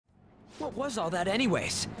What was all that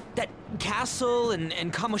anyways? That castle and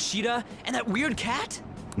Kamoshida and that weird cat?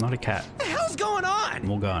 Not a cat. What the hell's going on?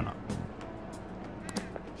 Morgana.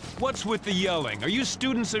 What's with the yelling? Are you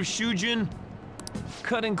students of Shujin?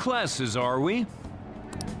 Cutting classes, are we?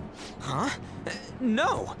 Huh?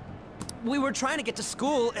 No. We were trying to get to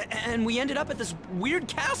school and we ended up at this weird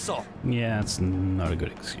castle. Yeah, it's not a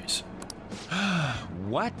good excuse.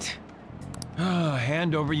 What?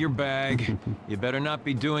 Hand over your bag. You better not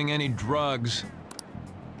be doing any drugs.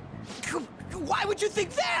 Why would you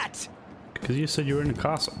think that? Because you said you were in a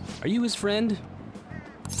castle. Are you his friend?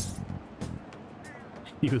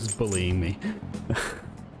 He was bullying me.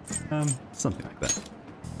 Something like that.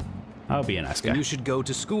 I'll be a nice guy. Then you should go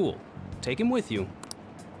to school. Take him with you.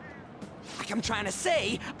 Like I'm trying to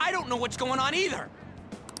say, I don't know what's going on either.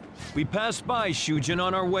 We passed by Shujin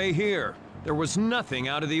on our way here. There was nothing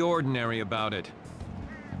out of the ordinary about it.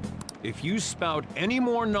 If you spout any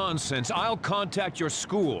more nonsense, I'll contact your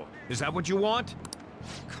school. Is that what you want?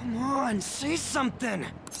 Come on, say something.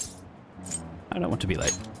 I don't want to be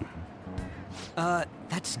late.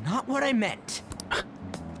 That's not what I meant.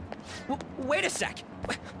 Wait a sec.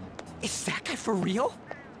 Is that guy for real?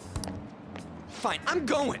 Fine, I'm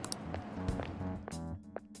going.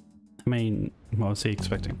 I mean, what was he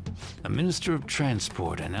expecting? A Minister of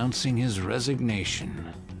Transport announcing his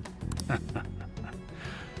resignation.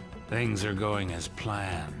 Things are going as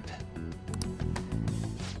planned.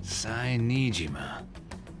 Sai Nijima.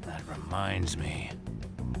 That reminds me.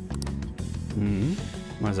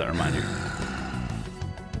 What does that remind you?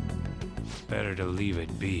 Better to leave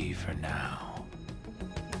it be for now.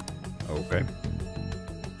 Okay.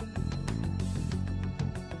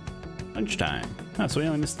 Lunchtime. Oh, so we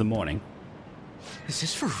only missed the morning. Is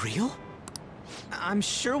this for real? I'm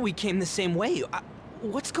sure we came the same way.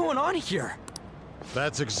 What's going on here?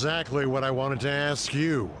 That's exactly what I wanted to ask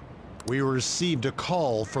you. We received a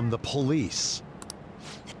call from the police.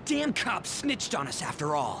 The damn cops snitched on us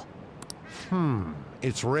after all.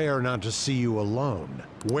 It's rare not to see you alone.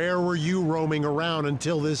 Where were you roaming around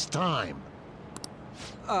until this time?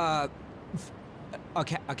 A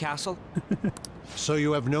castle? So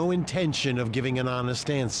you have no intention of giving an honest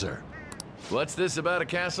answer? What's this about a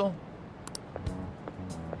castle?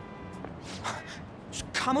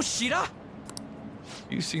 Kamoshida?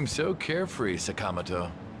 You seem so carefree,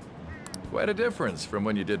 Sakamoto. Quite a difference from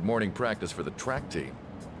when you did morning practice for the track team.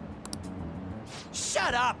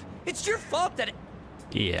 Shut up! It's your fault that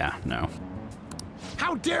Yeah, no.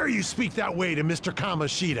 How dare you speak that way to Mr.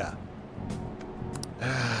 Kamoshida?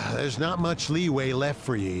 There's not much leeway left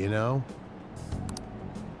for you, you know?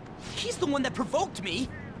 he's the one that provoked me.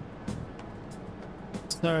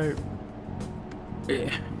 So,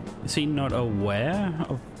 is he not aware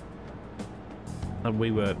of that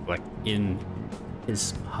we were, like, in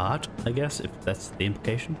his heart, I guess, if that's the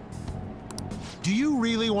implication? Do you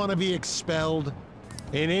really want to be expelled?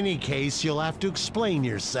 In any case, you'll have to explain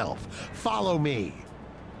yourself. Follow me.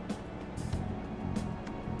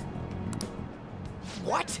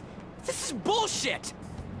 What? This is bullshit!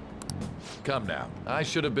 Come now, I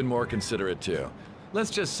should have been more considerate too. Let's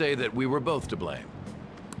just say that we were both to blame.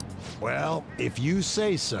 Well, if you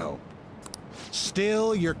say so.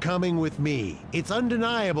 Still, you're coming with me. It's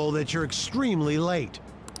undeniable that you're extremely late.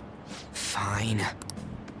 Fine.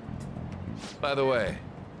 By the way,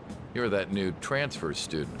 you're that new transfer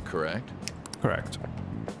student, correct? Correct.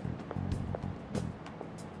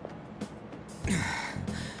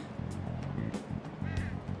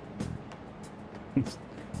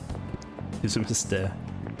 Gives him a stare.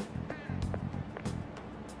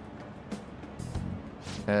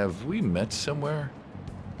 Have we met somewhere?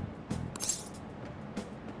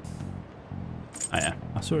 Oh yeah,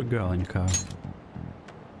 I saw a girl in your car.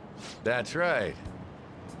 That's right.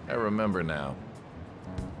 I remember now.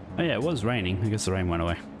 Oh yeah, it was raining. I guess the rain went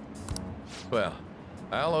away. Well,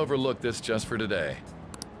 I'll overlook this just for today.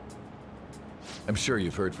 I'm sure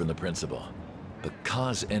you've heard from the principal, but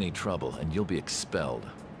cause any trouble and you'll be expelled.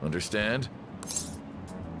 Understand?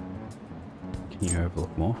 Can you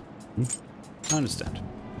overlook more? I understand.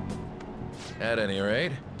 At any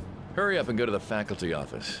rate, hurry up and go to the faculty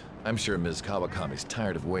office. I'm sure Ms. Kawakami's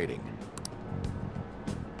tired of waiting.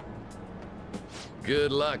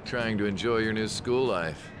 Good luck trying to enjoy your new school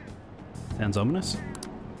life. Sounds ominous.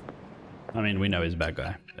 I mean, we know he's a bad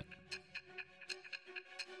guy. But...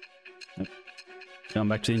 Yep. Going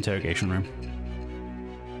back to the interrogation room.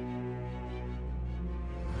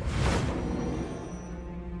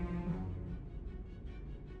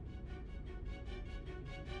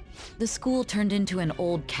 The school turned into an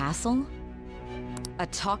old castle? A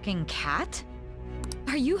talking cat?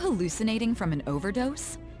 Are you hallucinating from an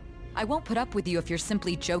overdose? I won't put up with you if you're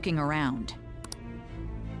simply joking around.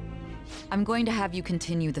 I'm going to have you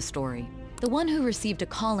continue the story. The one who received a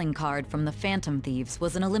calling card from the Phantom Thieves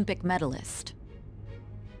was an Olympic medalist.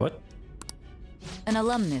 What? An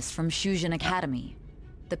alumnus from Shujin Academy.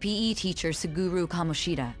 The PE teacher Suguru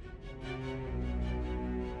Kamoshida.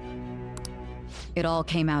 It all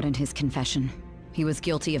came out in his confession. He was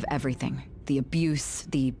guilty of everything. The abuse,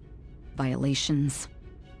 the violations.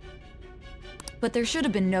 But there should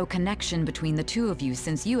have been no connection between the two of you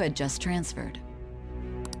since you had just transferred.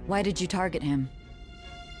 Why did you target him?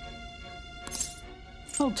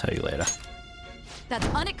 I'll tell you later. That's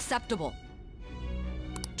unacceptable.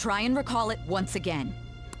 Try and recall it once again.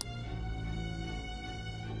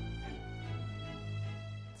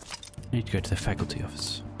 I need to go to the faculty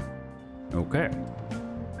office. Okay.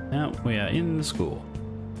 Now we are in the school.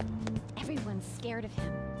 Everyone's scared of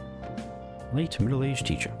him. Late middle-aged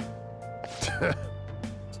teacher. So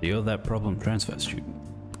you're that problem transfer student.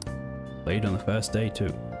 Late on the first day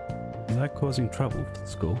too. Is that causing trouble for the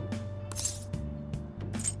school?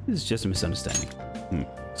 This is just a misunderstanding.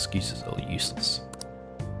 Excuses are useless.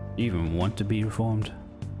 Do you even want to be reformed?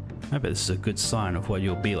 I bet this is a good sign of what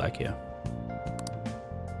you'll be like here.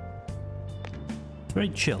 Very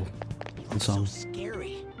chill. So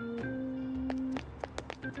scary.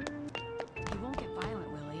 You won't get violent,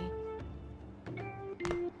 Willie.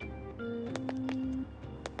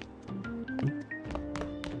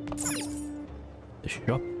 The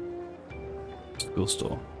shop. School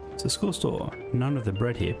store. It's a school store. None of the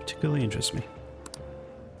bread here particularly interests me.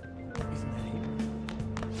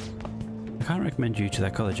 I can't recommend you to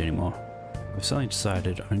that college anymore. We've suddenly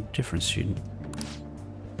decided on a different student.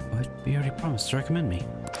 But you already promised to recommend me.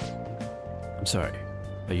 I'm sorry,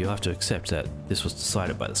 but you'll have to accept that this was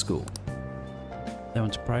decided by the school. They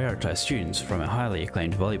want to prioritize students from a highly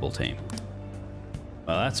acclaimed volleyball team.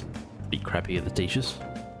 Well, that's pretty crappy of the teachers.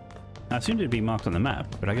 I assumed it'd be marked on the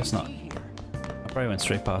map, but I guess not. I probably went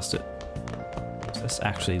straight past it. So let's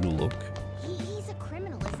actually look He's a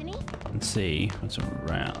criminal, isn't he? and see what's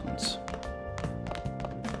around.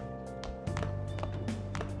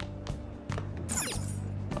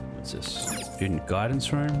 What's this? Student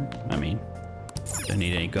guidance room? I mean, don't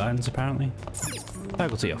need any guidance apparently.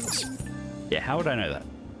 Faculty office. Yeah, how would I know that?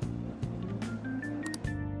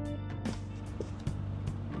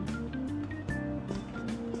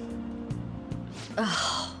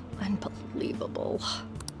 Unbelievable.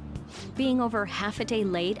 Being over half a day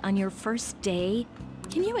late on your first day?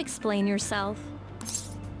 Can you explain yourself?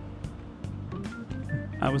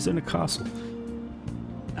 I was in a castle.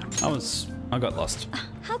 I got lost.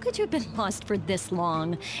 How could you have been lost for this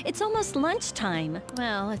long? It's almost lunchtime.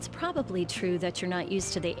 Well, it's probably true that you're not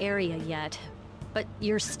used to the area yet, but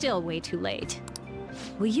you're still way too late.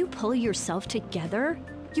 Will you pull yourself together?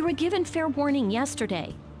 You were given fair warning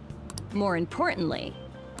yesterday. More importantly,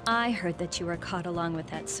 I heard that you were caught along with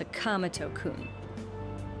that Sakamoto-kun.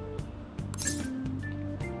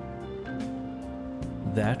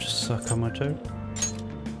 That Sakamoto?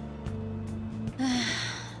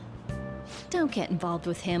 Don't get involved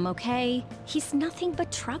with him, okay? He's nothing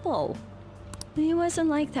but trouble. He wasn't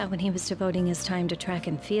like that when he was devoting his time to track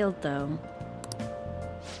and field, though.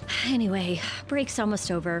 Anyway, break's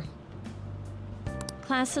almost over.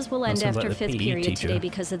 Classes will end sounds after like the 5th PE period teacher today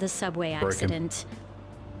because of the subway broke him. accident.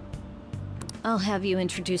 I'll have you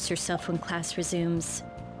introduce yourself when class resumes.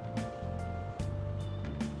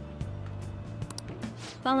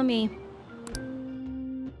 Follow me.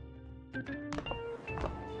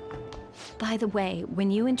 By the way,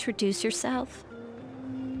 when you introduce yourself,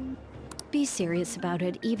 be serious about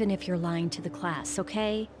it even if you're lying to the class,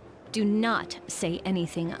 okay? Do not say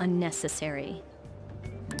anything unnecessary.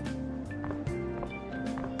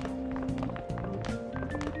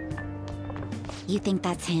 You think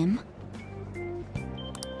that's him?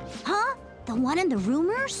 Huh? The one in the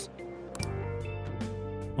rumors?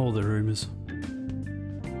 All the rumors.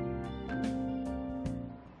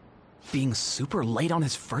 Being super late on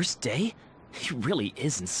his first day? He really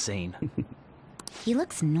is insane. He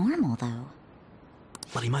looks normal, though.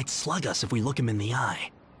 But he might slug us if we look him in the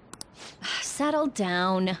eye. Settle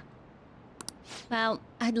down. Well,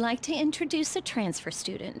 I'd like to introduce a transfer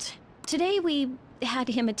student. Today we had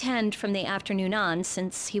him attend from the afternoon on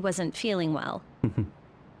since he wasn't feeling well.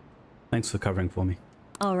 Thanks for covering for me.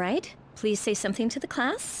 All right, please say something to the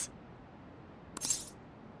class.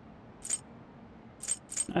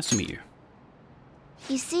 Nice to meet you.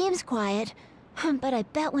 He seems quiet, but I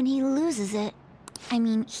bet when he loses it... I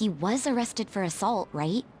mean, he was arrested for assault,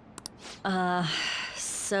 right?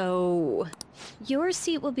 So... Your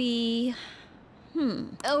seat will be...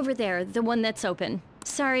 over there, the one that's open.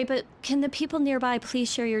 Sorry, but can the people nearby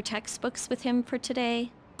please share your textbooks with him for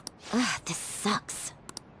today? Ugh, this sucks.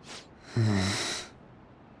 At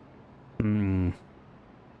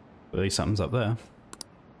least something's up there.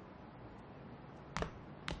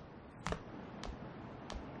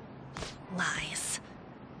 Lies.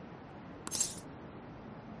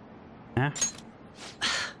 Yeah.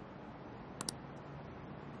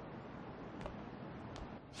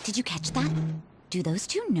 Did you catch that? Do those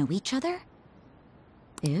two know each other?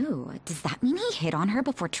 Ew, does that mean he hit on her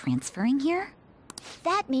before transferring here?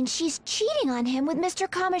 That means she's cheating on him with Mr.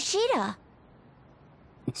 Kamoshida.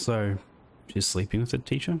 So, she's sleeping with the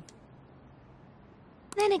teacher?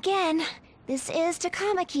 Then again, this is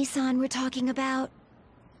Takamaki-san we're talking about.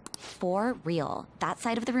 For real, that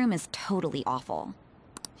side of the room is totally awful.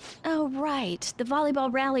 Oh, right. The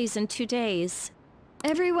volleyball rally's in 2 days.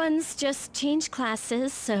 Everyone's just changed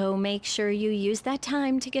classes, so make sure you use that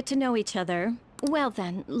time to get to know each other. Well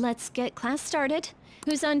then, let's get class started.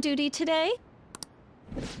 Who's on duty today?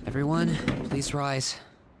 Everyone, please rise.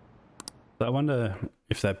 I wonder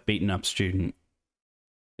if that beaten up student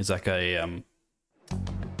is like a,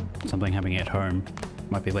 something happening at home.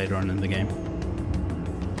 Might be later on in the game.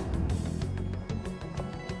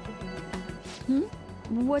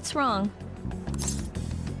 What's wrong?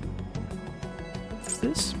 Is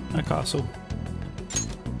this a castle?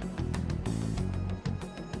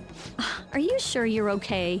 Are you sure you're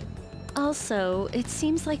okay? Also, it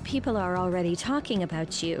seems like people are already talking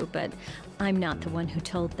about you, but I'm not the one who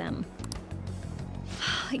told them.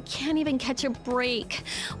 I can't even catch a break.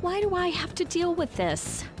 Why do I have to deal with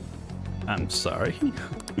this? I'm sorry.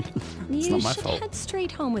 It's You not my should fault. head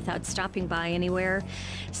straight home without stopping by anywhere.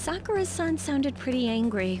 Sakura-san sounded pretty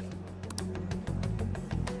angry.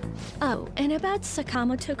 Oh, and about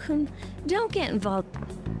Sakamoto-kun, don't get involved.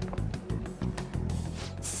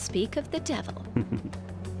 Speak of the devil.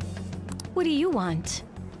 What do you want?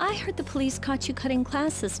 I heard the police caught you cutting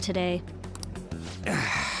classes today.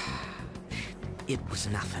 It was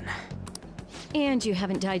nothing. And you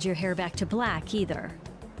haven't dyed your hair back to black either.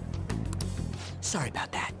 Sorry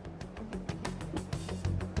about that.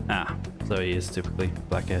 Ah, so he is typically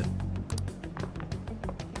black-haired.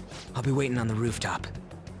 I'll be waiting on the rooftop.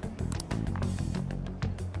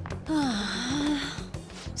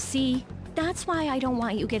 See, that's why I don't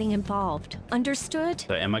want you getting involved. Understood?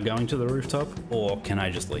 So am I going to the rooftop, or can I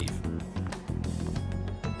just leave?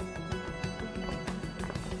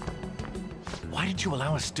 Why did you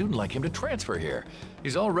allow a student like him to transfer here?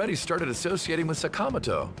 He's already started associating with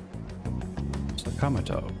Sakamoto.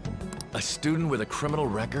 Sakamoto. A student with a criminal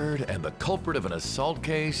record and the culprit of an assault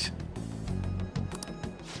case?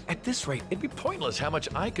 At this rate, it'd be pointless how much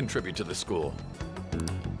I contribute to the school.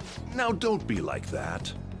 Now don't be like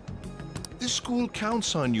that. This school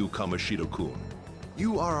counts on you, Kamoshida-kun.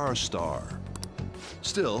 You are our star.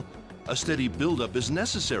 Still, a steady buildup is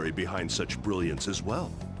necessary behind such brilliance as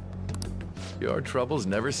well. Your troubles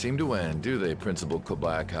never seem to end, do they, Principal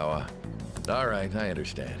Kobayakawa? All right, I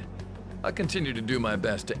understand. I'll continue to do my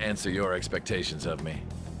best to answer your expectations of me.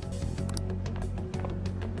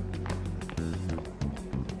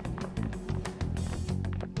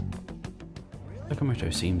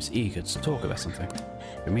 Sakamoto seems eager to talk about something.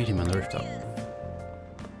 We meet him on the rooftop.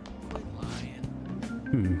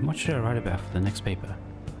 What should I write about for the next paper?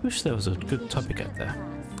 Wish there was a good topic out there.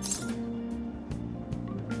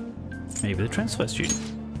 Maybe the transfer student.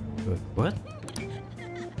 What?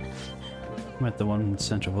 Might the one in the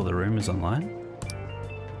center of all the rumors online?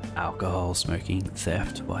 Alcohol, smoking,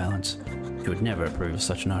 theft, violence. You would never approve of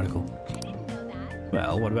such an article.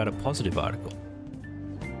 Well, what about a positive article?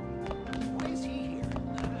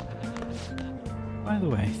 By the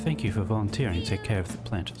way, thank you for volunteering to take care of the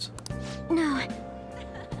planters. No,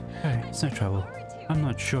 Oh, it's no trouble. I'm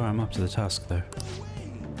not sure I'm up to the task though.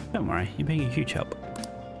 Don't worry, you're being a huge help.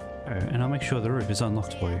 Oh, and I'll make sure the roof is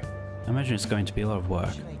unlocked for you. I imagine it's going to be a lot of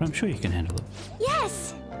work, but I'm sure you can handle it.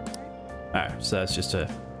 yes! Oh, so that's just to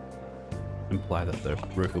imply that the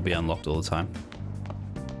roof will be unlocked all the time.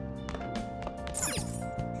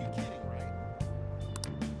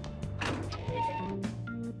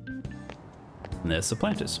 And there's the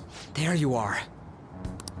planters. There you are.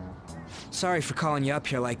 Sorry for calling you up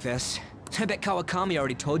here like this. I bet Kawakami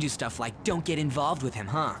already told you stuff like, don't get involved with him,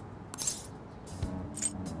 huh?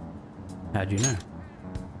 How'd you know?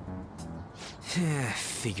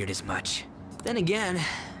 Figured as much. Then again,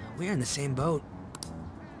 we're in the same boat.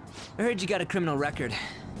 I heard you got a criminal record.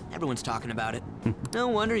 Everyone's talking about it. No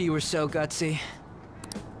wonder you were so gutsy.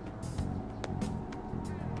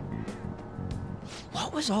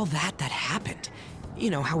 What was all that happened? You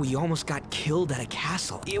know, how we almost got killed at a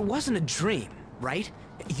castle. It wasn't a dream, right?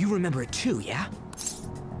 You remember it too, yeah?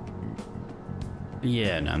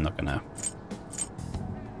 Yeah, no, I'm not gonna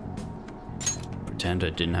pretend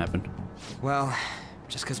it didn't happen. Well,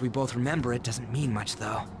 just because we both remember it doesn't mean much,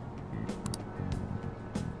 though.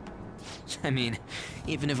 I mean,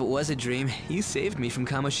 even if it was a dream, you saved me from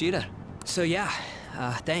Kamoshida. So yeah,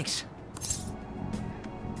 thanks.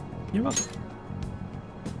 You're welcome.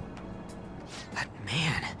 That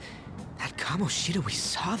man, that Kamoshida we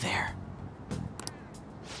saw there.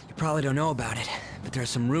 You probably don't know about it, but there are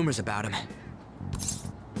some rumors about him.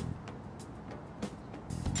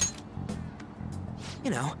 You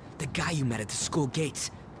know, the guy you met at the school gates.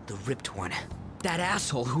 The ripped one. That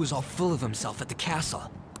asshole who was all full of himself at the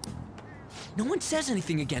castle. No one says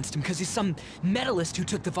anything against him because he's some medalist who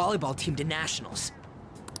took the volleyball team to nationals.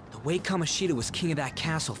 The way Kamoshida was king of that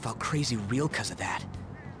castle felt crazy real because of that.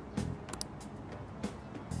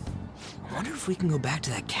 I wonder if we can go back to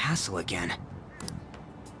that castle again.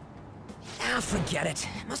 Ah, forget it.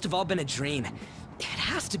 It must have all been a dream. It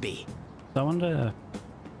has to be. I wonder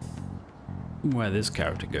where this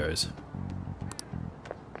character goes.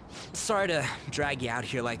 Sorry to drag you out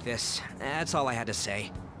here like this. That's all I had to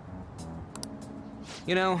say.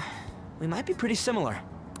 You know, we might be pretty similar.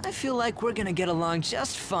 I feel like we're gonna get along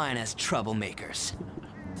just fine as troublemakers.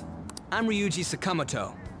 I'm Ryuji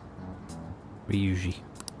Sakamoto. Ryuji.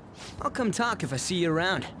 I'll come talk if I see you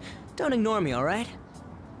around. Don't ignore me, alright?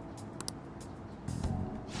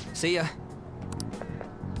 See ya.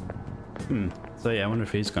 So yeah, I wonder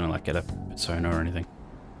if he's gonna like get a persona or anything.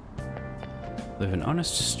 Live an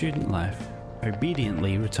honest student life.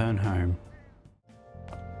 Obediently return home.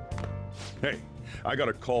 Hey, I got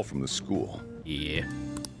a call from the school. Yeah.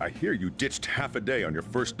 I hear you ditched half a day on your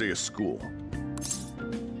first day of school.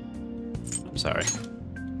 I'm sorry.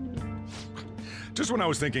 Just when I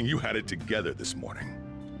was thinking you had it together this morning.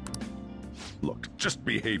 Look, just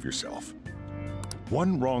behave yourself.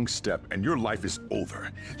 One wrong step and your life is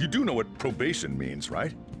over. You do know what probation means,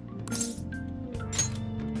 right?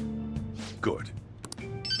 Good.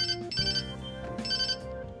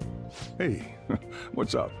 Hey,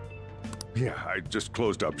 what's up? Yeah, I just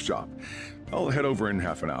closed up shop. I'll head over in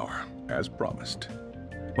half an hour, as promised.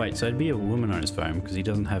 Wait, so it'd be a woman on his phone because he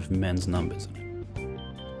doesn't have men's numbers in it.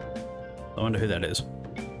 I wonder who that is.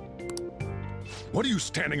 What are you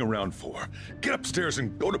standing around for? Get upstairs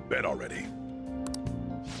and go to bed already.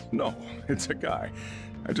 No, it's a guy.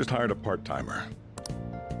 I just hired a part-timer.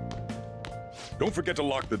 Don't forget to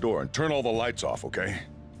lock the door and turn all the lights off, okay?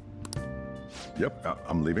 Yep,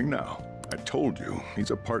 I'm leaving now. I told you,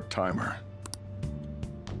 he's a part-timer.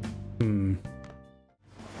 Are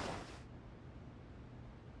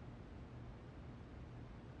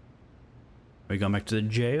we going back to the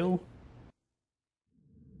jail?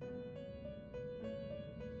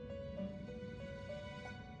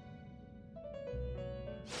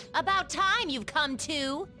 About time you've come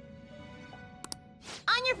to.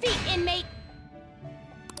 On your feet, inmate!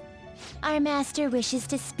 Our master wishes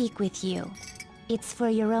to speak with you. It's for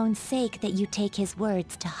your own sake that you take his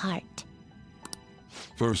words to heart.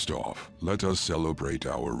 First off, let us celebrate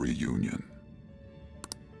our reunion.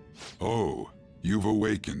 Oh, you've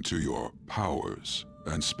awakened to your powers,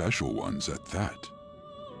 and special ones at that.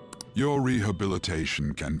 Your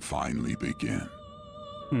rehabilitation can finally begin.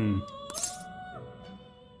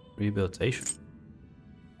 Rehabilitation.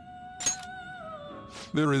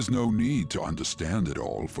 There is no need to understand it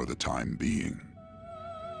all for the time being.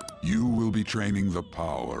 You will be training the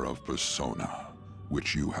power of persona,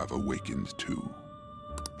 which you have awakened to.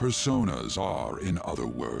 Personas are, in other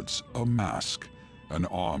words, a mask, an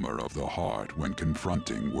armor of the heart when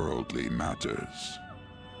confronting worldly matters.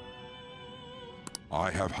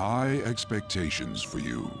 I have high expectations for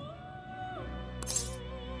you.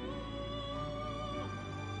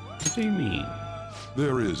 What do you mean?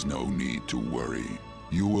 There is no need to worry.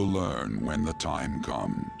 You will learn when the time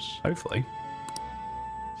comes. Hopefully.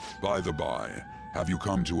 By the by, have you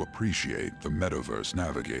come to appreciate the Metaverse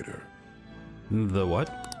Navigator? The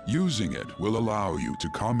what? Using it will allow you to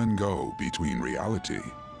come and go between reality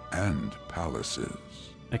and palaces.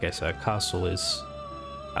 Okay, so a castle is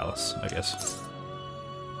palace, I guess.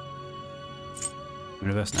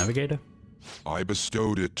 Universe Navigator? I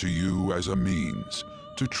bestowed it to you as a means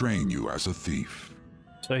to train you as a thief.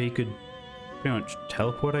 So he could pretty much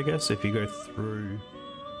teleport, I guess, if you go through...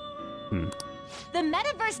 The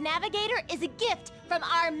Metaverse Navigator is a gift from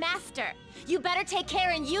our master. You better take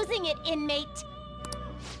care in using it, inmate.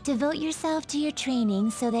 Devote yourself to your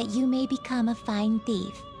training so that you may become a fine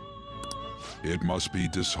thief. It must be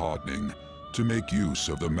disheartening to make use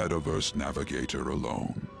of the Metaverse Navigator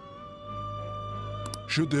alone.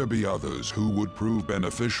 Should there be others who would prove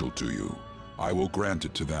beneficial to you, I will grant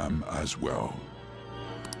it to them as well.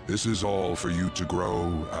 This is all for you to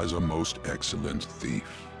grow as a most excellent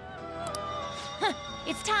thief.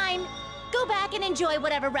 It's time. Go back and enjoy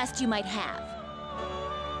whatever rest you might have.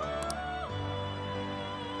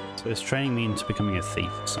 So this training means becoming a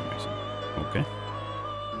thief for some reason. Okay.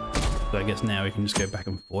 So I guess now we can just go back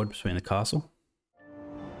and forward between the castle.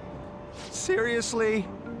 Seriously?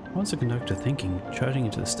 What's the conductor thinking, charging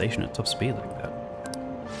into the station at top speed like that?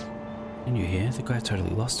 Can you hear? The guy totally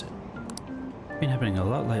lost it. Been happening a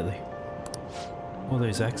lot lately. All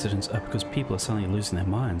those accidents are because people are suddenly losing their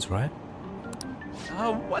minds, right?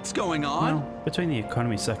 What's going on? Well, between the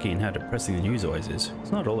economy sucking and how depressing the news always is,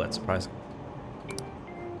 it's not all that surprising.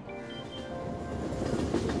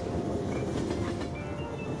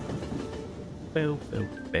 Boo, boo,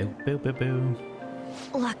 boo, boo, boo, boo.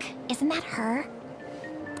 Look, isn't that her?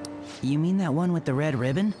 You mean that one with the red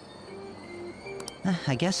ribbon?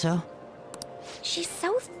 I guess so. She's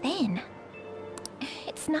so thin.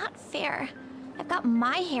 It's not fair. I've got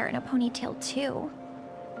my hair in a ponytail too.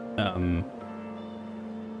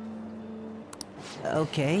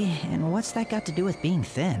 Okay, and what's that got to do with being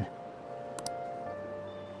thin?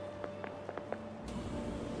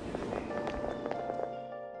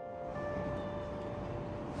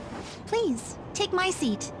 Please, take my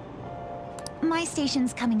seat. My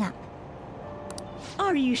station's coming up.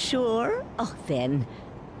 Are you sure? Oh, then.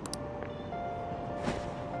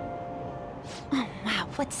 Oh, wow,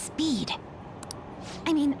 what speed.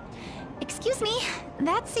 I mean, excuse me,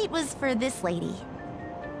 that seat was for this lady.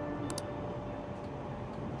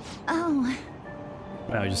 Oh.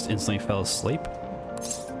 I just instantly fell asleep.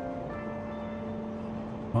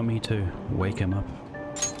 Want me to wake him up?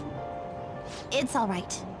 It's all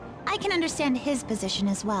right. I can understand his position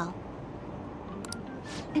as well.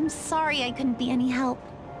 I'm sorry I couldn't be any help.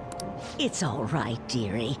 It's all right,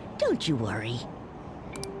 dearie. Don't you worry.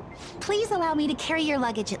 Please allow me to carry your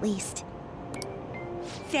luggage at least.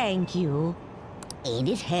 Thank you. Ain't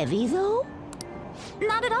it heavy, though?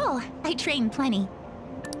 Not at all. I train plenty.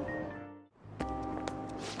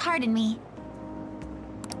 Pardon me.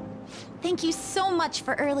 Thank you so much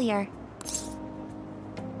for earlier.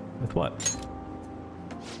 With what?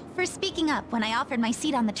 For speaking up when I offered my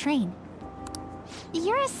seat on the train.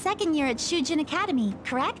 You're a second year at Shujin Academy,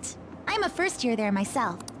 correct? I'm a first year there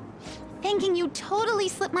myself. Thanking you totally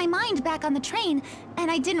slipped my mind back on the train, and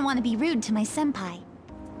I didn't want to be rude to my senpai.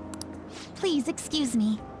 Please excuse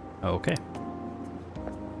me. Okay.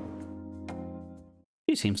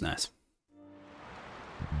 He seems nice.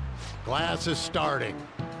 Class is starting.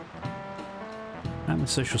 I'm a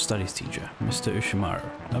social studies teacher, Mr. Ushimaru.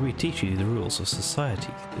 I'll be teaching you the rules of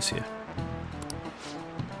society this year.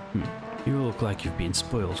 You all look like you've been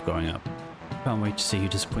spoiled growing up. Can't wait to see who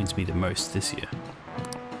disappoints me the most this year.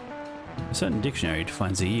 A certain dictionary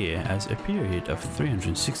defines a year as a period of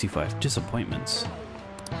 365 disappointments.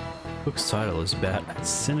 The book's title is about as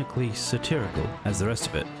cynically satirical as the rest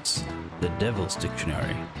of it. It's The Devil's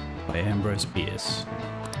Dictionary by Ambrose Bierce.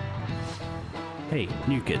 Hey,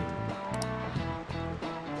 new kid.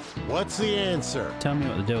 What's the answer? Tell me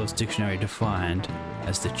what the Devil's Dictionary defined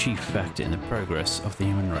as the chief factor in the progress of the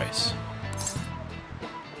human race.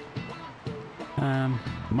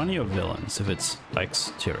 Money or villains, if it's, like,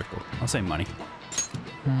 satirical. I'll say money.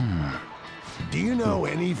 Do you know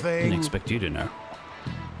anything? Didn't expect you to know.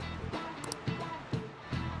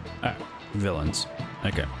 Ah, villains.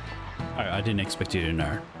 Okay. I didn't expect you to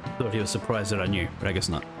know. Thought he was surprised that I knew, but I guess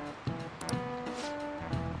not.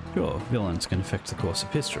 Sure, villains can affect the course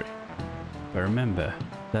of history. But remember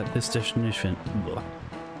that this definition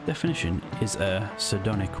is a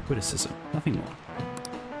sardonic witticism, nothing more.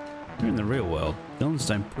 Here in the real world, villains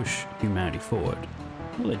don't push humanity forward.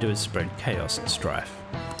 All they do is spread chaos and strife.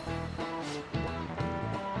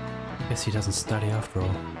 Guess he doesn't study after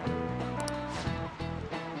all.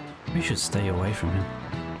 We should stay away from him.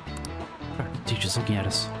 Crap, the teacher's looking at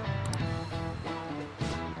us.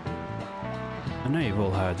 I know you've all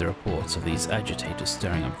heard the reports of these agitators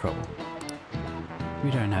stirring up trouble. We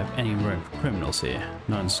don't have any room for criminals here,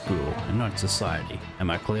 not in school and not in society. Am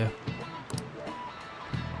I clear?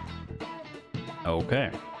 Okay.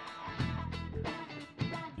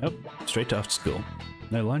 Yep, straight to after school.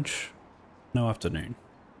 No lunch, no afternoon.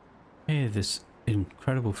 Here this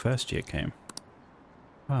incredible first year came.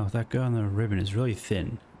 Wow, that girl on the ribbon is really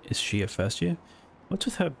thin. Is she a first year? What's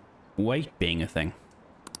with her weight being a thing?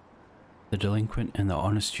 The delinquent and the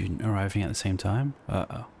honest student arriving at the same time?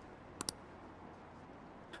 Uh-oh.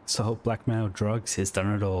 So blackmail, drugs, he's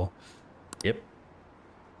done it all. Yep.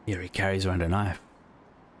 Here he carries around a knife.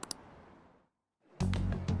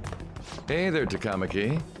 Hey there,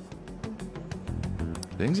 Takamaki.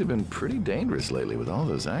 Things have been pretty dangerous lately with all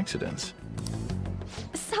those accidents.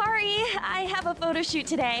 Sorry, I have a photo shoot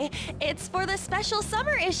today. It's for the special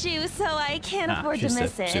summer issue, so I can't afford to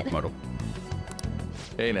miss it. Supermodel.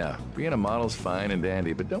 Hey now, being a model's fine and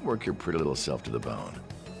dandy, but don't work your pretty little self to the bone.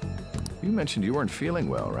 You mentioned you weren't feeling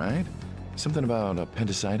well, right? Something about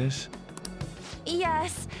appendicitis?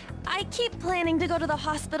 Yes, I keep planning to go to the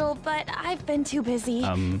hospital, but I've been too busy.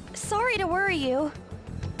 Sorry to worry you.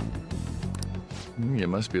 You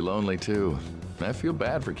must be lonely too. I feel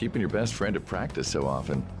bad for keeping your best friend at practice so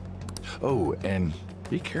often. Oh, and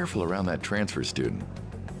be careful around that transfer student.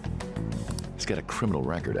 He's got a criminal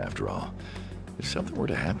record after all. If something were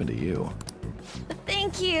to happen to you...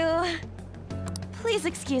 Thank you. Please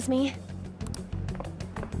excuse me.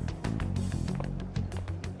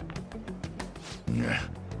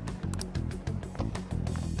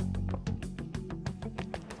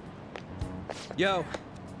 Yo.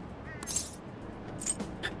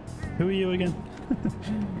 Who are you again?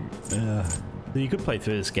 You could play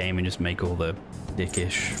through this game and just make all the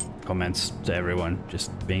dickish comments to everyone,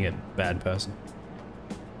 just being a bad person.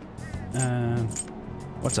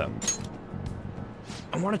 What's up?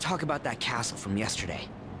 I want to talk about that castle from yesterday.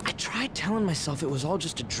 I tried telling myself it was all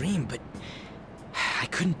just a dream, but I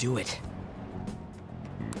couldn't do it.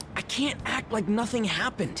 I can't act like nothing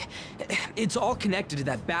happened. It's all connected to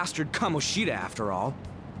that bastard Kamoshida after all.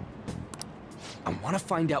 I want to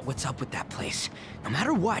find out what's up with that place, no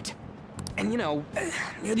matter what. And you know,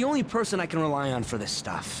 you're the only person I can rely on for this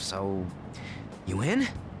stuff, so... You in?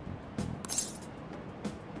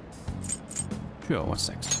 Sure, what's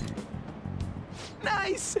next?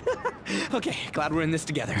 Nice! Okay, glad we're in this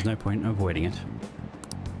together. There's no point in avoiding it.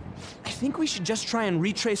 I think we should just try and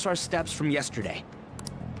retrace our steps from yesterday.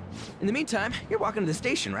 In the meantime, you're walking to the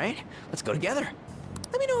station, right? Let's go together.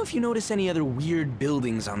 Let me know if you notice any other weird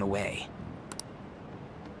buildings on the way.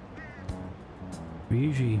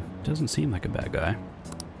 Ryuji doesn't seem like a bad guy.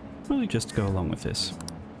 Really just go along with this.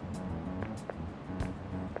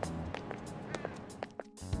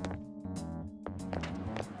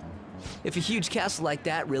 If a huge castle like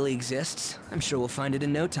that really exists, I'm sure we'll find it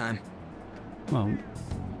in no time. Well,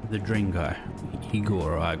 the dream guy,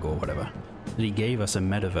 Igor or Igor, whatever, that he gave us a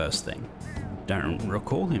metaverse thing. Don't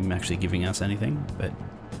recall him actually giving us anything, but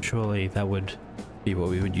surely that would be what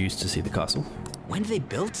we would use to see the castle. When did they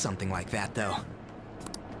build something like that, though?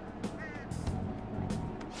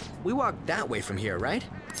 We walked that way from here, right?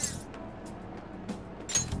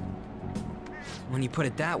 When you put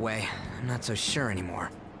it that way, I'm not so sure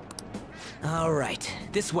anymore. All right,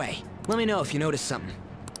 this way. Let me know if you notice something.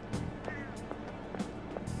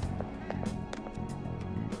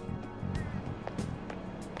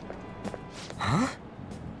 Huh?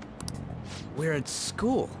 We're at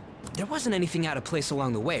school. There wasn't anything out of place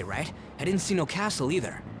along the way, right? I didn't see no castle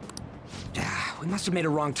either. We must have made a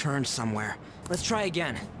wrong turn somewhere. Let's try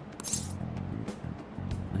again.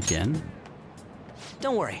 Again?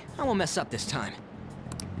 Don't worry, I won't mess up this time.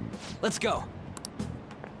 Let's go.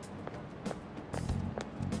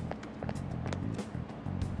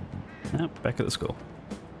 Nope, back at the school.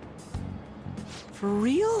 For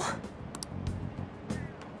real?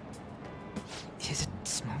 Is it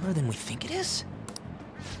smaller than we think it is?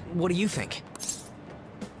 What do you think?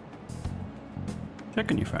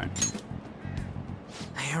 Check on your phone.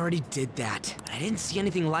 I already did that, but I didn't see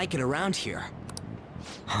anything like it around here.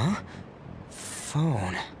 Huh?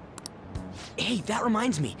 Phone. Hey, that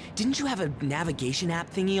reminds me. Didn't you have a navigation app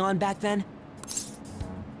thingy on back then?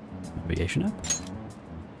 Navigation app?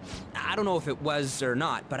 I don't know if it was or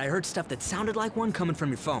not, but I heard stuff that sounded like one coming from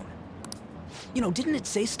your phone. You know, didn't it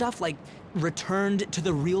say stuff like returned to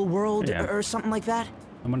the real world or something like that?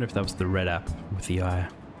 I wonder if that was the red app with the eye.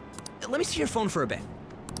 Let me see your phone for a bit.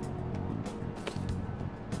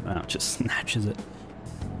 Wow, it just snatches it.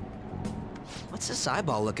 What's this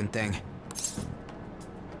eyeball-looking thing?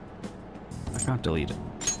 I can't delete it.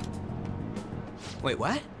 Wait,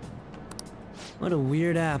 what? What a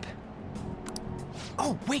weird app.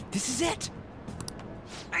 Oh, wait, this is it!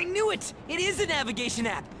 I knew it! It is a navigation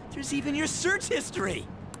app! There's even your search history!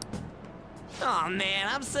 Aw, man,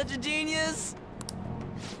 I'm such a genius!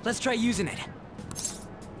 Let's try using it.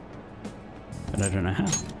 But I don't know how.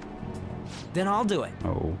 Then I'll do it.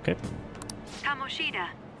 Okay. Kamoshida.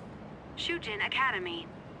 Shujin Academy.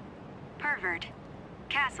 Pervert.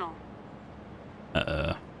 Castle.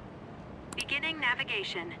 Beginning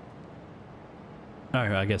navigation. Oh,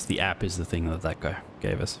 I guess the app is the thing that that guy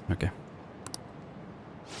gave us. Okay.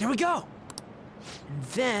 There we go! And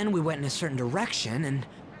then we went in a certain direction and...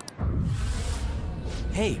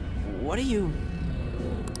 Hey, what are you...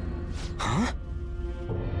 Huh?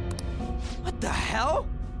 What the hell?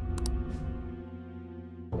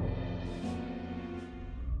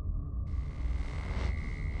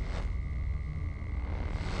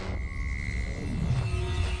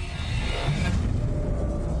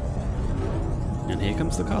 And here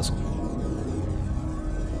comes the castle.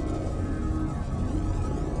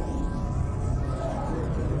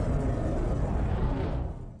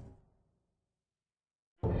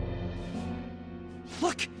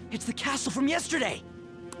 Look! It's the castle from yesterday!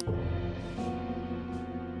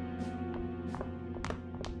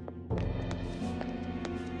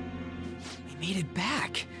 We made it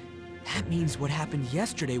back. That means what happened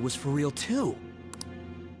yesterday was for real too.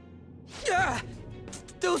 Ah!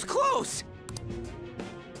 That was close!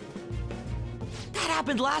 That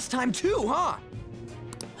happened last time too, huh?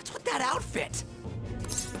 What's with that outfit?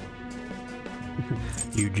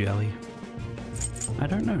 You jelly? I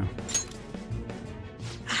don't know.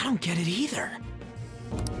 I don't get it either.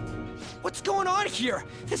 What's going on here?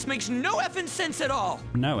 This makes no effing sense at all!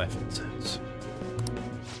 No effing sense.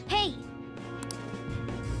 Hey!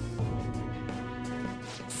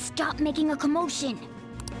 Stop making a commotion!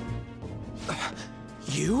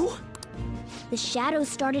 You? The shadows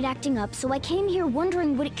started acting up, so I came here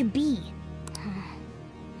wondering what it could be.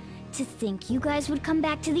 To think you guys would come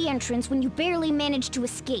back to the entrance when you barely managed to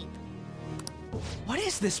escape. What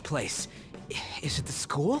is this place? Is it the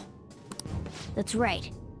school? That's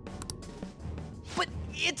right. But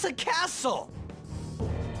it's a castle!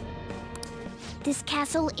 This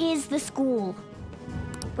castle is the school.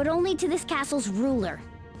 But only to this castle's ruler.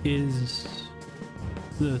 Is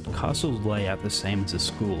the castle layout the same as the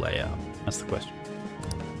school layout? That's the question.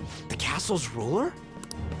 The castle's ruler?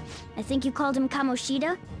 I think you called him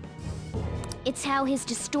Kamoshida? It's how his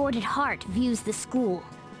distorted heart views the school.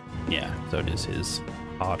 Yeah, so it is his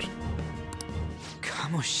heart.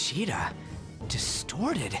 Kamoshida?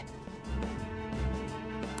 Distorted?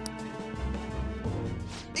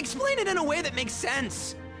 Explain it in a way that makes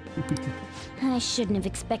sense! I shouldn't have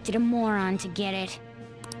expected a moron to get it.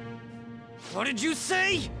 What did you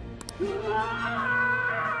say?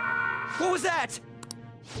 What was that?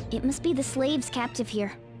 It must be the slaves captive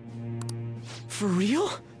here. For real?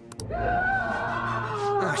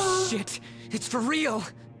 Oh shit, it's for real!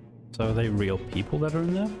 So are they real people that are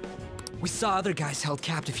in there? We saw other guys held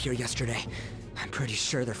captive here yesterday. I'm pretty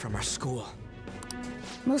sure they're from our school.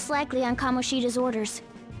 Most likely on Kamoshida's orders.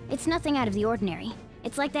 It's nothing out of the ordinary.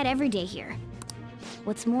 It's like that every day here.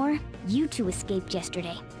 What's more, you two escaped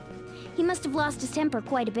yesterday. He must have lost his temper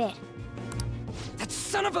quite a bit. That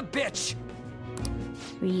son of a bitch!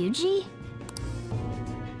 Ryuji?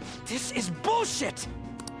 This is bullshit!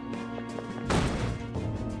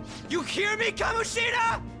 You hear me,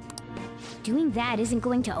 Kamoshida?! Doing that isn't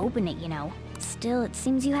going to open it, you know. Still, it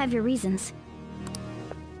seems you have your reasons.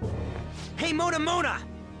 Hey, Mona!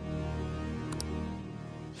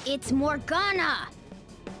 It's Morgana!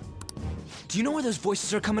 Do you know where those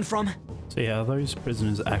voices are coming from? So yeah, are those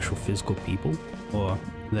prisoners actual physical people? Or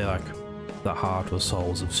they're like the heart or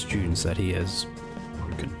souls of students that he has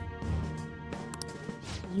broken?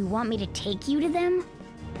 You want me to take you to them?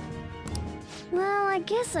 Well, I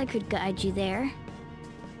guess I could guide you there.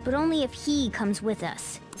 But only if he comes with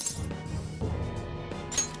us.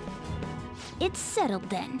 It's settled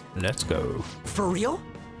then. Let's go. For real?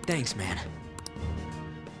 Thanks, man.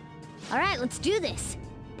 Alright, let's do this.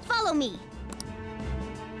 Follow me!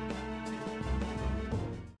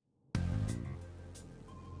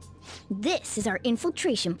 This is our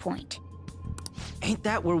infiltration point. Ain't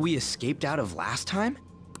that where we escaped out of last time?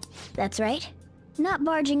 That's right. Not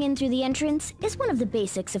barging in through the entrance is one of the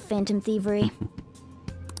basics of phantom thievery.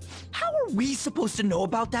 How are we supposed to know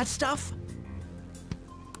about that stuff?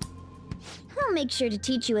 I'll make sure to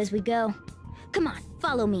teach you as we go. Come on,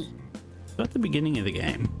 follow me. So at the beginning of the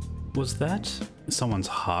game, was that someone's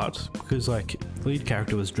heart? Because like, the lead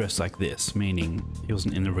character was dressed like this, meaning he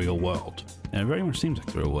wasn't in the real world. And it very much seems like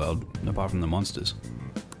the real world, apart from the monsters.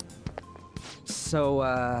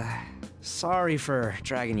 So, sorry for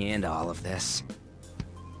dragging you into all of this.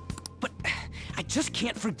 But I just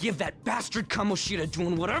can't forgive that bastard Kamoshida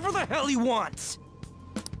doing whatever the hell he wants!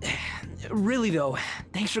 Really though,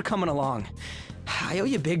 thanks for coming along. I owe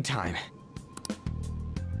you big time.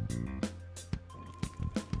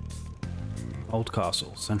 Old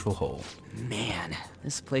Castle, Central Hall. Man,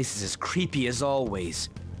 this place is as creepy as always.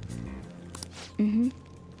 Mm-hmm.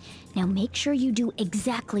 Now make sure you do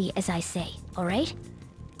exactly as I say, alright?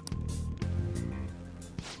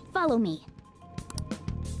 Follow me.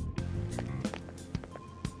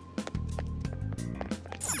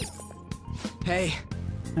 Hey.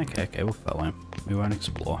 Okay, we'll follow him. We won't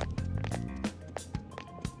explore.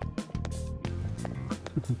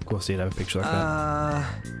 Of course he'd have a picture like that.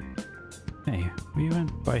 Hey, we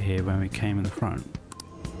went by here when we came in the front.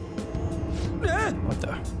 What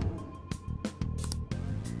the?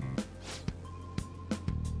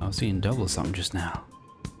 I was seeing double or something just now.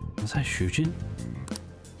 Was that Shujin?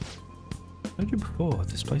 I told you before,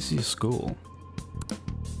 this place is your school.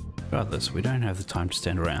 Regardless, we don't have the time to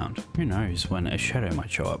stand around. Who knows when a shadow might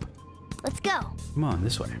show up. Let's go. Come on,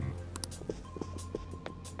 this way.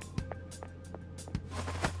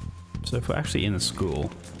 So if we're actually in the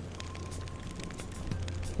school,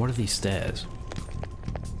 what are these stairs?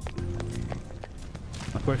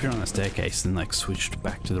 Like what if you're on a staircase and like switched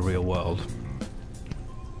back to the real world?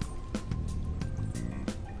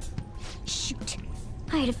 Shoot.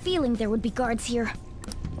 I had a feeling there would be guards here.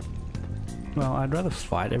 Well, I'd rather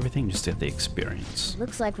fight everything just to get the experience.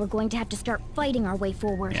 Looks like we're going to have to start fighting our way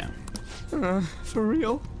forward. Yeah. For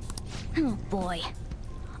real? Oh boy.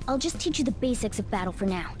 I'll just teach you the basics of battle for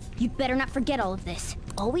now. You'd better not forget all of this.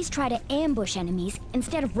 Always try to ambush enemies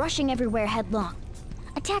instead of rushing everywhere headlong.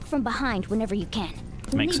 Attack from behind whenever you can.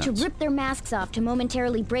 You Makes need sense. to rip their masks off to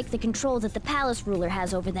momentarily break the control that the palace ruler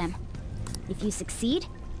has over them. If you succeed,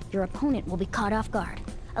 your opponent will be caught off guard,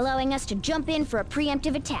 allowing us to jump in for a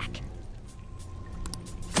preemptive attack.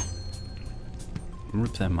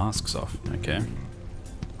 Rip their masks off, okay.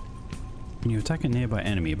 When you attack a nearby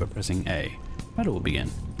enemy by pressing A, battle will begin.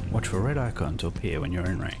 Watch for a red icon to appear when you're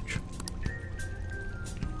in range.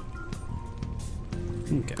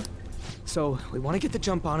 Okay. So, we want to get the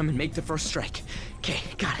jump on him and make the first strike. Okay,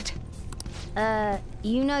 got it.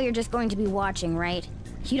 You know you're just going to be watching, right?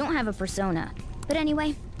 You don't have a persona. But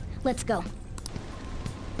anyway, let's go.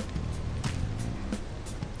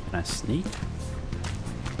 Can I sneak?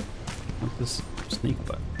 What's this sneak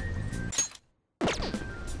button?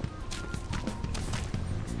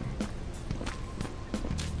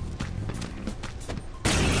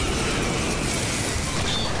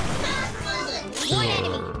 One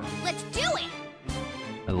enemy! Let's do it!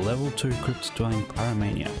 A level 2 crypt dwelling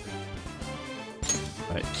pyromania.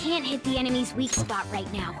 Right, Can't hit the enemy's weak spot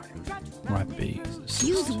right now. right B.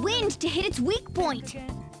 Use wind to hit its weak point.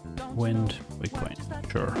 Wind, weak point.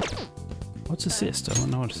 Sure. What's assist? I don't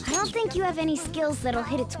know what assist I don't is. think you have any skills that'll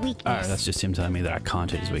hit its weakness. Oh, that's just him telling me that I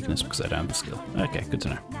can't hit his weakness because I don't have the skill. Okay, good to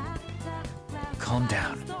know. Calm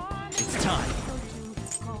down. It's time.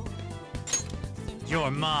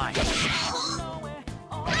 You're mine.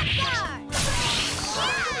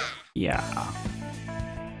 Yeah.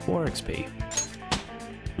 4 XP.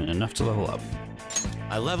 And enough to level up.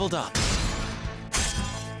 I leveled up.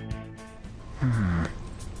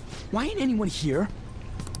 Why ain't anyone here?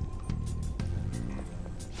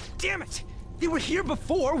 Damn it! They were here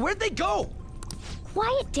before! Where'd they go?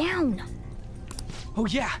 Quiet down. Oh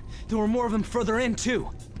yeah, there were more of them further in too.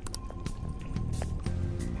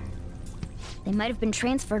 They might have been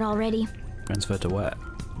transferred already. Transfer to where?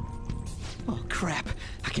 Oh crap,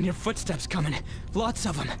 I can hear footsteps coming. Lots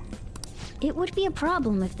of them. It would be a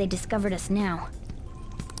problem if they discovered us now.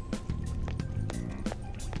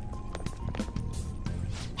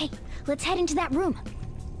 Hey, let's head into that room.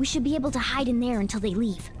 We should be able to hide in there until they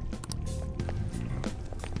leave.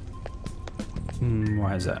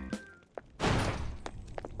 Why is that?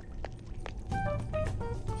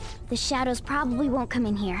 The shadows probably won't come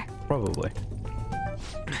in here. Probably.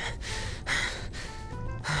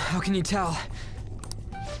 How can you tell?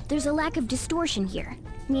 There's a lack of distortion here,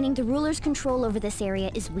 meaning the ruler's control over this area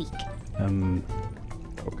is weak.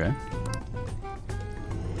 Okay.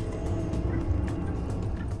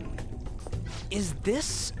 Is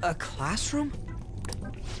this a classroom?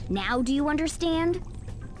 Now do you understand?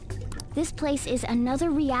 This place is another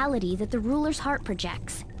reality that the ruler's heart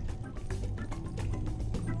projects.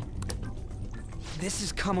 This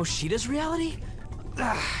is Kamoshida's reality?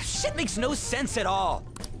 Shit makes no sense at all.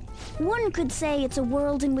 One could say it's a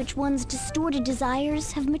world in which one's distorted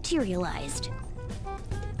desires have materialized.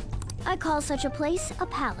 I call such a place a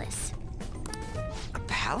palace. A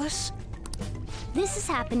palace? This is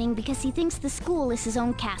happening because he thinks the school is his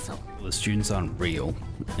own castle. The students aren't real,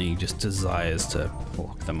 and he just desires to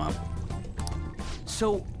lock them up.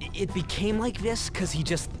 So, it became like this because he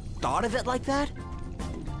just thought of it like that?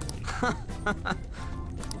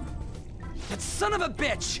 That son of a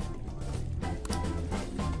bitch!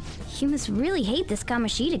 You must really hate this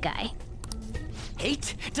Kamoshida guy.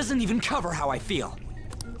 Hate doesn't even cover how I feel.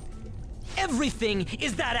 Everything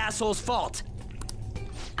is that asshole's fault!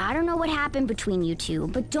 I don't know what happened between you two,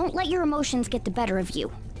 but don't let your emotions get the better of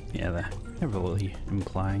you. Yeah, they're heavily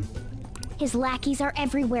implying. His lackeys are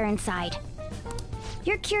everywhere inside.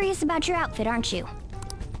 You're curious about your outfit, aren't you?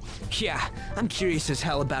 Yeah, I'm curious as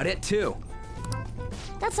hell about it too.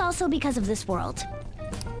 That's also because of this world.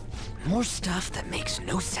 More stuff that makes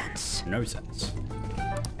no sense. No sense.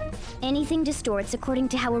 Anything distorts according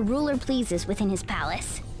to how a ruler pleases within his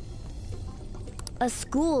palace. A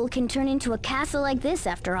school can turn into a castle like this,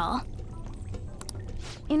 after all.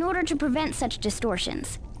 In order to prevent such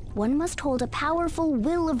distortions, one must hold a powerful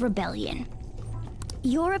will of rebellion.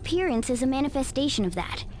 Your appearance is a manifestation of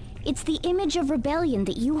that. It's the image of rebellion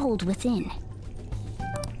that you hold within.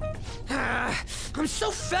 I'm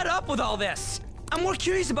so fed up with all this. I'm more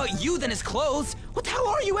curious about you than his clothes. What the hell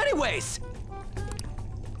are you anyways?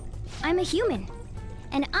 I'm a human.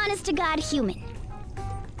 An honest-to-God human.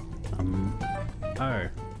 Oh.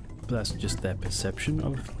 That's just their perception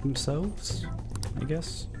of themselves, I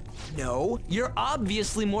guess? No, you're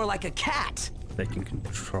obviously more like a cat. They can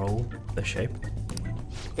control the shape?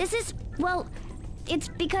 This is, well, it's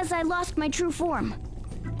because I lost my true form.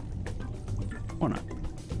 Or not?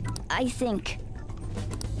 I think.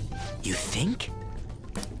 You think?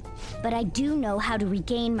 But I do know how to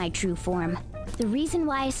regain my true form. The reason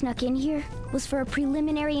why I snuck in here was for a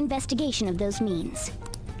preliminary investigation of those means.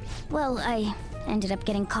 Well, I ended up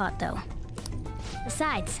getting caught, though.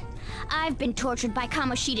 Besides, I've been tortured by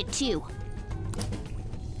Kamoshida, too.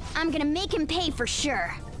 I'm gonna make him pay for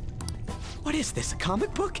sure. What is this, a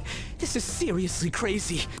comic book? This is seriously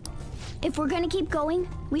crazy. If we're gonna keep going,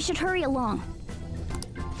 we should hurry along.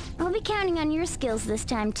 I'll be counting on your skills this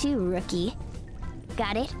time, too, rookie.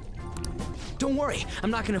 Got it? Don't worry,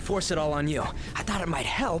 I'm not gonna force it all on you. I thought it might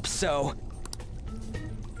help, so...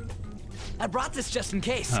 I brought this just in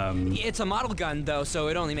case. It's a model gun, though, so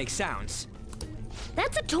it only makes sounds.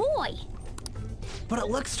 That's a toy! But it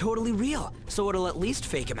looks totally real, so it'll at least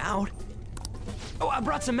fake him out. Oh, I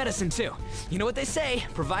brought some medicine, too. You know what they say,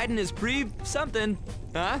 providing is something.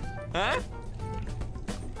 Huh? Huh?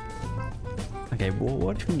 Okay, well,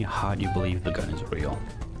 what if in your heart you believe the gun is real?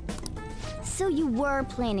 So you were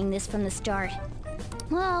planning this from the start.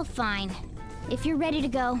 Well, fine. If you're ready to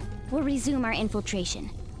go, we'll resume our infiltration.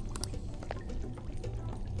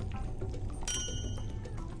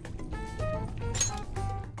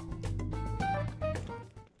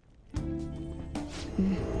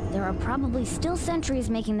 There are probably still sentries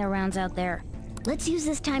making their rounds out there. Let's use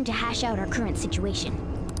this time to hash out our current situation.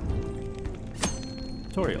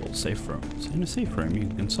 Tutorial, safe rooms. In a safe room, you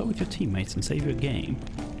can consult with your teammates and save your game.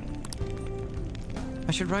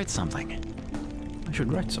 I should write something. I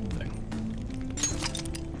should write something.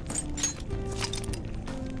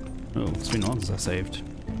 Oh, it's been long since I saved.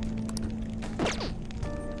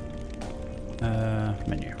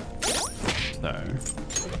 Menu. So...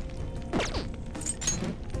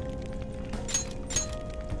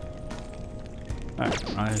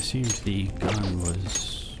 Alright, I assumed the gun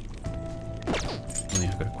was... something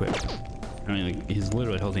I could equip. I mean, like, he's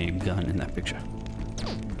literally holding a gun in that picture.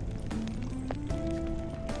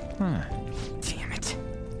 Damn it.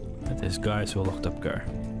 Let these guys who are locked up go.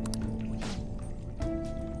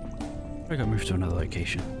 I got moved to another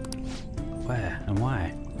location. Where and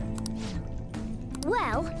why?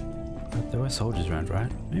 Well... But there were soldiers around,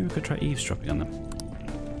 right? Maybe we could try eavesdropping on them.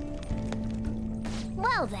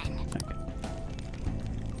 Well then. Okay.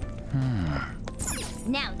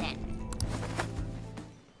 Now then.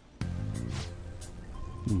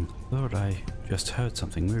 Thought I just heard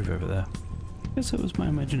something move over there. Guess it was my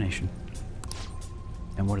imagination.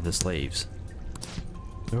 And what are the slaves?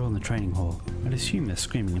 They're all in the training hall. I'd assume they're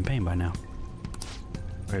screaming in pain by now.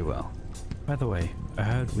 Very well. By the way, I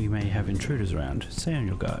heard we may have intruders around. Stay on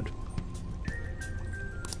your guard.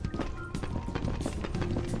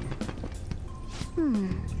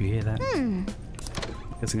 Did you hear that?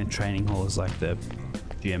 Guessing the training hall is like the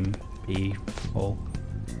gym P hall.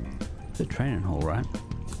 It's a training hall, right?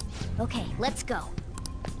 Okay, let's go.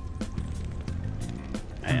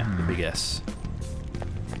 Yeah, the big S.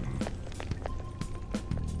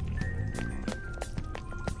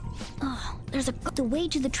 Oh, the way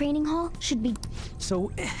to the training hall should be...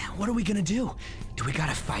 So, what are we gonna do? Do we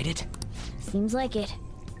gotta fight it? Seems like it.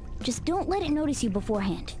 Just don't let it notice you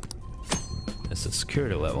beforehand. It's a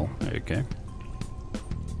security level. Okay.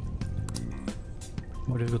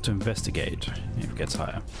 More difficult to investigate if it gets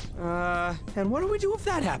higher. And what do we do if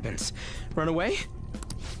that happens? Run away?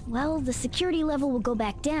 Well, the security level will go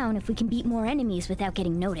back down if we can beat more enemies without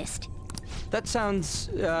getting noticed. That sounds,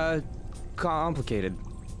 complicated.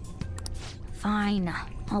 Fine.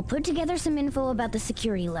 I'll put together some info about the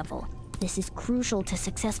security level. This is crucial to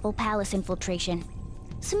successful palace infiltration.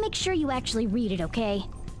 So make sure you actually read it, okay?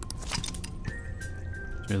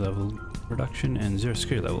 Security level reduction and 0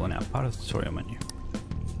 security level are now part of the tutorial menu.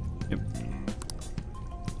 Yep.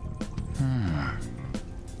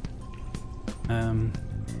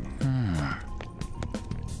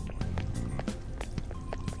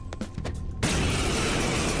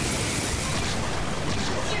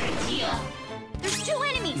 There's two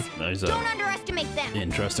enemies! Those Don't underestimate them!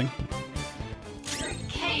 interesting.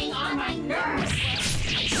 Getting on my nerves!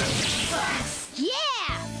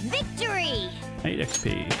 Yeah! Victory! 8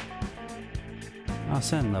 XP.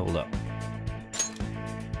 Arsene leveled up.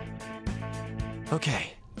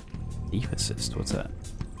 Okay. Thief assist, what's that?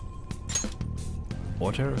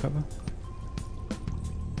 Auto recover?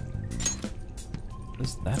 What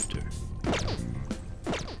does that do?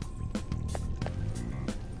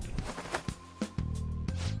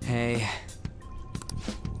 Hey.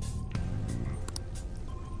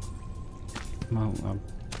 Well,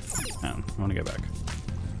 I want to go back.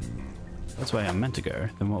 That's where I meant to go.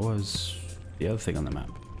 Then what was the other thing on the map?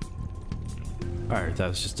 Oh, that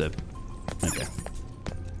was just a... Okay.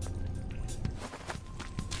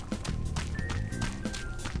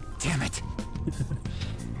 Damn it.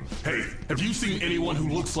 Hey, have you seen anyone who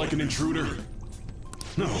looks like an intruder?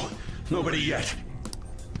 No, nobody yet.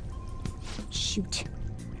 Shoot.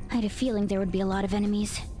 I had a feeling there would be a lot of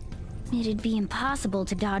enemies. It'd be impossible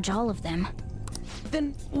to dodge all of them.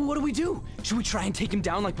 Then what do we do? Should we try and take him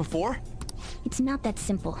down like before? It's not that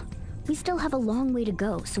simple. We still have a long way to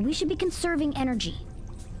go, so we should be conserving energy.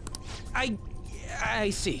 I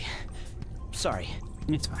see. Sorry.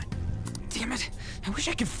 It's fine. Damn it. I wish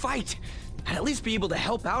I could fight. I'd at least be able to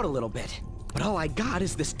help out a little bit. But all I got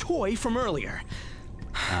is this toy from earlier.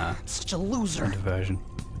 Such a loser. Diversion.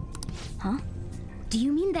 Huh? Do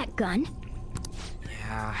you mean that gun?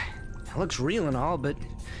 Yeah, it looks real and all, but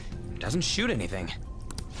it doesn't shoot anything.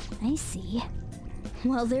 I see.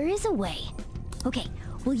 Well, there is a way. Okay,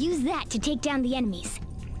 we'll use that to take down the enemies.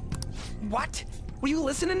 What? Were you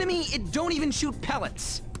listening to me? It don't even shoot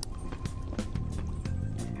pellets.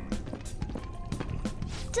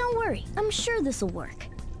 Don't worry, I'm sure this'll work.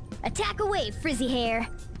 Attack away, frizzy hair.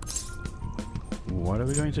 What are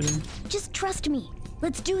we going to do? Just trust me.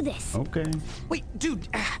 Let's do this. Okay. Wait, dude,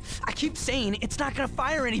 I keep saying it's not gonna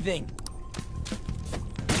fire anything.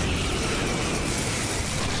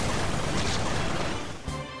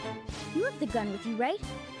 You have the gun with you, right?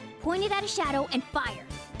 Point it at a shadow and fire.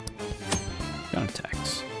 Gun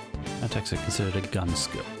attacks. Attacks are considered a gun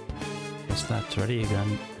skill. Press that to ready a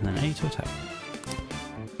gun, and then A to attack.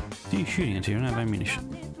 Do shooting until you don't have ammunition.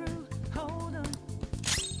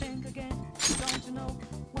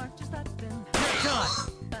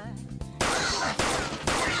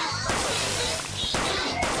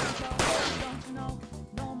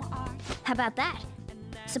 How about that?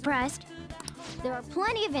 Surprised? There are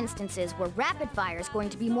plenty of instances where rapid fire is going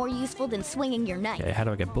to be more useful than swinging your knife. Okay, how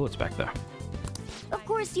do I get bullets back though? Of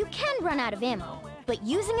course, you can run out of ammo, but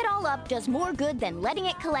using it all up does more good than letting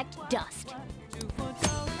it collect dust.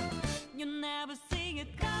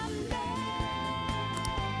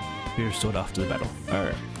 Be restored after the battle.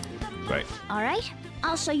 Alright. Great. Alright,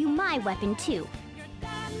 I'll show you my weapon too.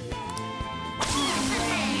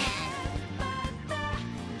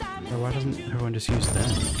 So why doesn't everyone just use them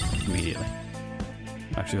immediately?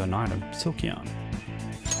 Actually got an item. Silk yarn.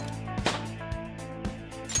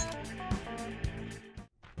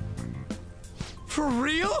 For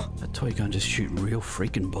real? That toy gun just shoot real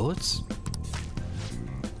freaking bullets?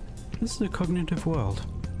 This is a cognitive world.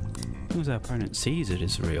 As long as our opponent sees it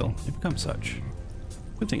as real, it becomes such.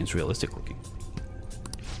 Good thing it's realistic looking.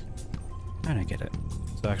 I don't get it.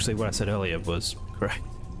 So actually what I said earlier was correct.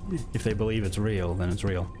 If they believe it's real, then it's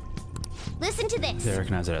real. Listen to this. If they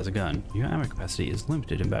recognize it as a gun, your ammo capacity is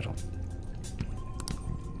limited in battle.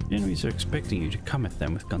 The enemies are expecting you to come at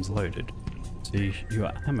them with guns loaded, so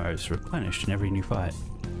your ammo is replenished in every new fight.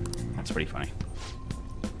 That's pretty funny.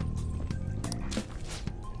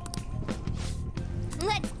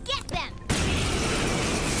 Let's get them!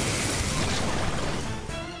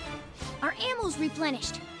 Our ammo's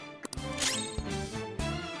replenished.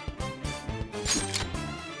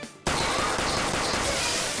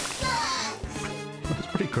 That's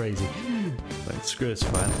pretty crazy. Like, screw this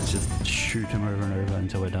fight, let's just shoot him over and over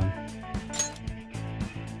until we're done.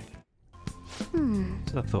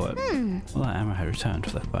 So I thought, well, that ammo had returned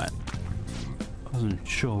for the fight. I wasn't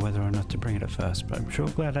sure whether or not to bring it at first, but I'm sure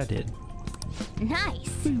glad I did.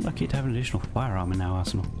 Nice. Lucky to have an additional firearm in our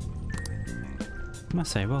arsenal. I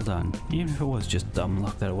must say, well done, even if it was just dumb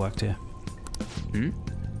luck that it worked here.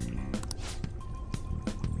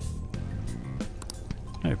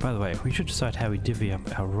 Oh, by the way, we should decide how we divvy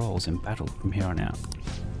up our roles in battle from here on out.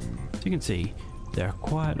 As you can see, there are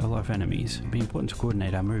quite a lot of enemies. It'd be important to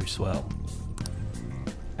coordinate our moves well.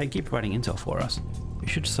 They keep providing intel for us. We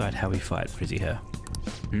should decide how we fight Frizzy Hair.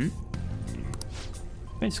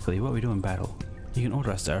 Basically, what we do in battle. You can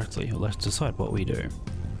order us directly, or let's decide what we do.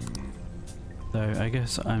 Though, I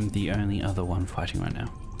guess I'm the only other one fighting right now.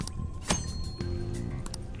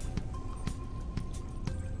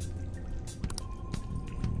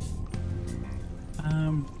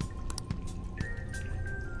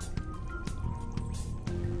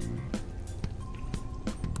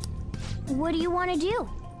 What do you want to do?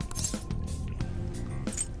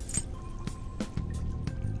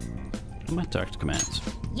 My direct commands.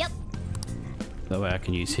 Yep. That way I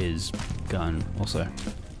can use his gun also.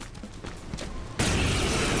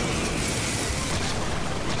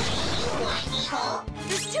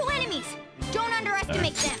 There's 2 enemies! Don't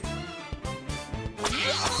underestimate them!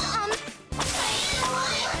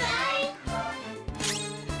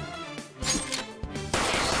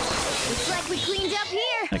 Looks like we cleaned up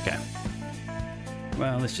here! Okay.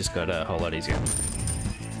 Well, this just got a whole lot easier.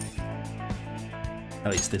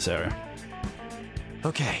 At least this area.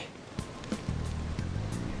 Okay.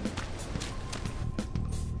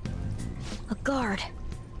 A guard.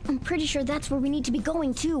 I'm pretty sure that's where we need to be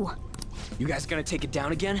going too. You guys gonna take it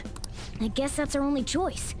down again? I guess that's our only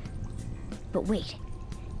choice. But wait,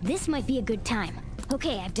 this might be a good time.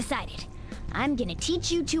 Okay, I've decided. I'm gonna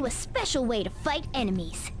teach you two a special way to fight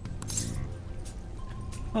enemies.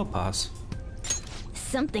 I'll pass.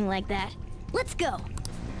 Something like that. Let's go.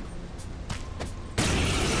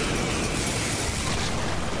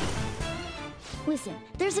 Listen,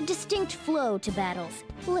 there's a distinct flow to battles.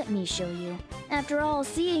 Let me show you. After all,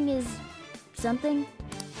 seeing is something.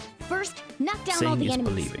 First, knock down all the enemies.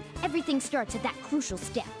 Believing. Everything starts at that crucial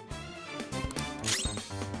step.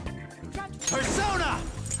 Persona!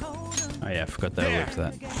 Oh yeah, I forgot that I worked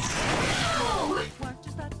that.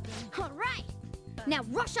 All right. Now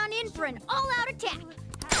rush on in for an all-out attack.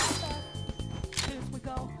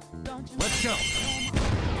 Let's go.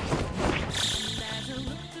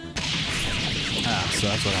 Ah, so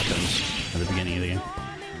that's what happens at the beginning of the game.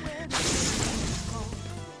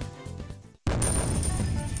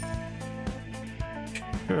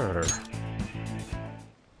 Sure.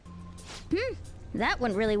 That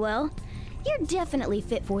went really well. You're definitely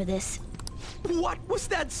fit for this. What was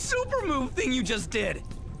that super move thing you just did?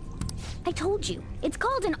 I told you, it's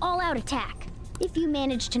called an all-out attack. If you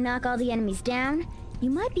manage to knock all the enemies down, you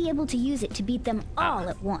might be able to use it to beat them all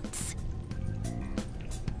at once.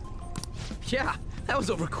 Yeah, that was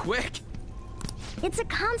over quick. It's a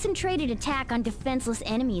concentrated attack on defenseless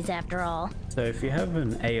enemies, after all. So if you have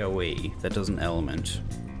an AoE that does an element,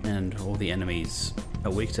 and all the enemies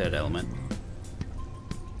are weak to that element,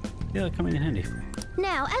 yeah, they're coming in handy.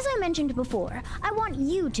 Now, as I mentioned before, I want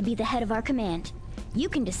you to be the head of our command. You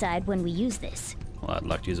can decide when we use this. Well, I'd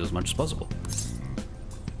like to use it as much as possible.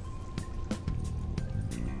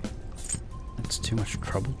 That's too much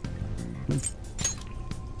trouble. You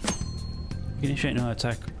can initiate no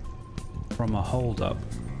attack from a hold up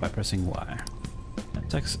by pressing Y.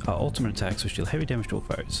 Attacks are ultimate attacks which deal heavy damage to all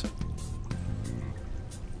foes.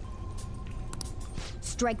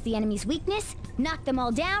 Strike the enemy's weakness, knock them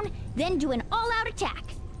all down, then do an all-out attack.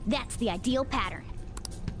 That's the ideal pattern.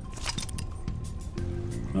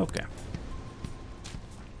 Okay.